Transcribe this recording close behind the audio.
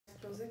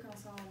explosé quand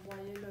ça a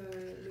envoyé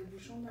le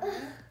bouchon dans l'air.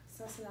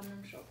 Ça, c'est la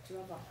même chose. Tu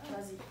vas voir.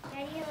 Vas-y.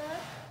 Ready,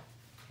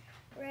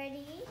 look.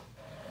 Ready.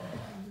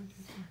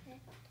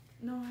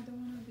 No, I don't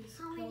want to be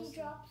so How many close.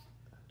 drops?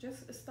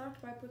 Just start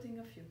by putting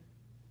a few.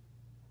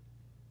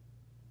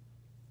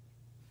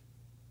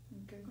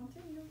 You can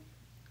continue.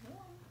 Go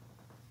on.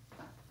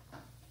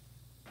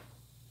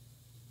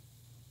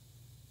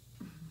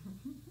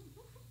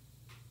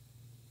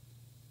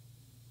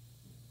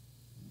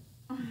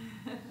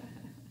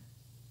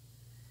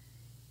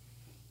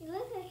 It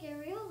looks like a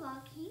real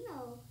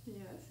volcano.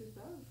 Yes, it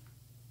does.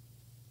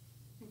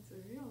 It's a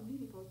real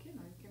mini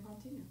volcano. You can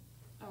continue.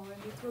 Oh,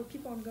 and it will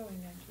keep on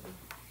going actually.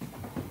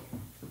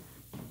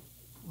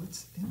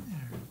 What's in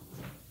there?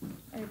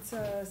 It's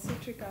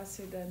citric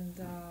acid and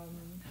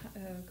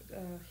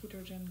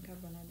hydrogen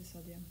carbonate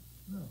sodium.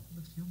 No, it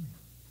looks yummy.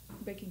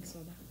 Baking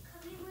soda.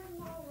 Come here with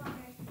more water.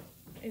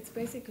 It's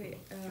basically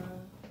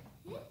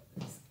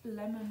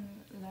lemon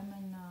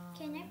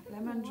Can I put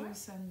lemon more?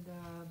 juice and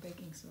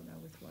baking soda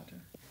with water.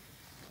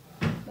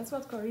 That's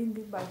what Corinne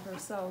did by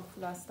herself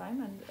last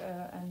time,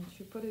 and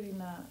she put it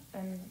in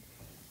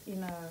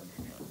a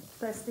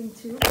testing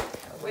tube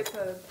with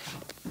a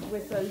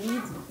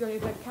lid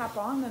with a cap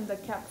on, and the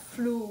cap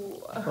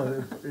flew.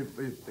 Oh,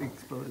 it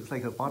exploded. It's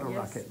like a bottle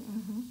rocket.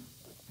 Mm-hmm.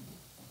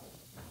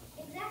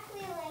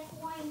 Exactly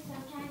like wine,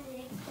 sometimes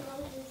it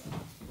explodes.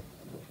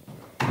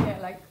 Yeah,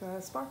 like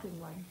sparkling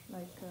wine,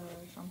 like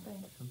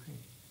champagne. Champagne.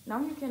 Now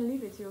you can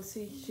leave it. You'll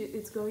see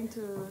it's going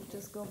to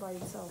just go by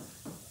itself.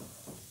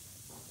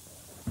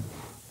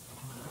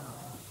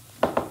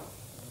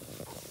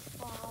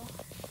 Wow.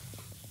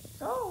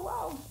 Oh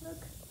wow!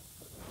 Look.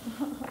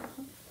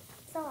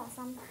 So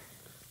awesome.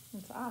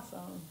 It's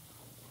awesome.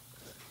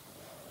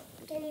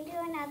 Can you do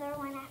another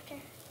one after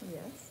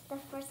Yes. the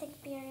first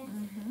experience?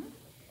 Mm-hmm.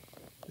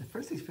 The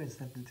first experience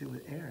had to do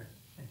with air,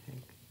 I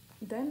think.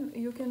 Then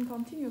you can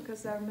continue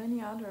because there are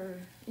many other.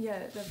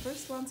 Yeah, the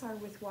first ones are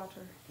with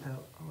water.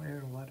 Oh, air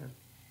and water.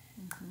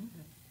 Mm-hmm.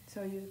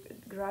 So you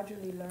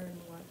gradually learn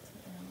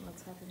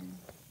what's happening.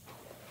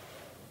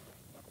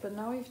 But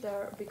now,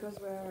 because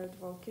we're at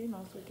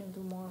volcanoes, we can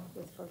do more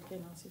with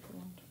volcanoes if you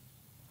want.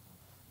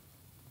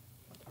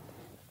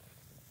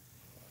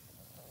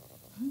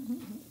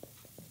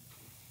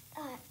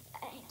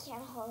 I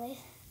can't hold it.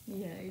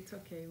 Yeah, it's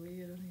okay.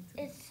 You don't need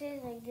to. It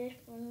stays like this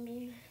for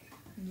me.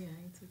 Yeah,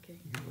 it's okay.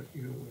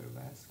 You wear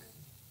a mask.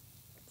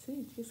 See,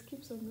 it just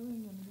keeps on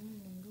going and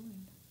going and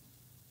going.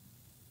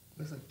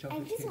 Looks like I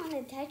chocolate just cake.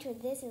 want to touch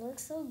with this. It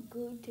looks so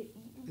good to eat,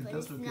 It but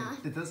does it's look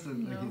not. good. It does look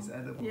like No. it's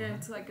edible. Yeah, huh?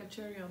 it's like a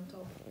cherry on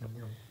top. Yum,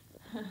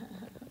 yum.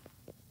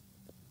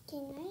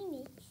 Can I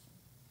mix?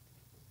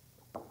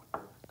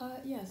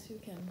 Yes, you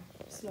can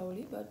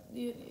slowly, but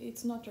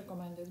it's not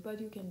recommended. But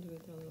you can do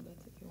it a little bit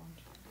if you want.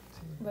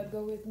 But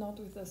go not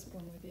with a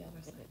spoon, with the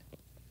other side,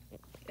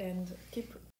 and keep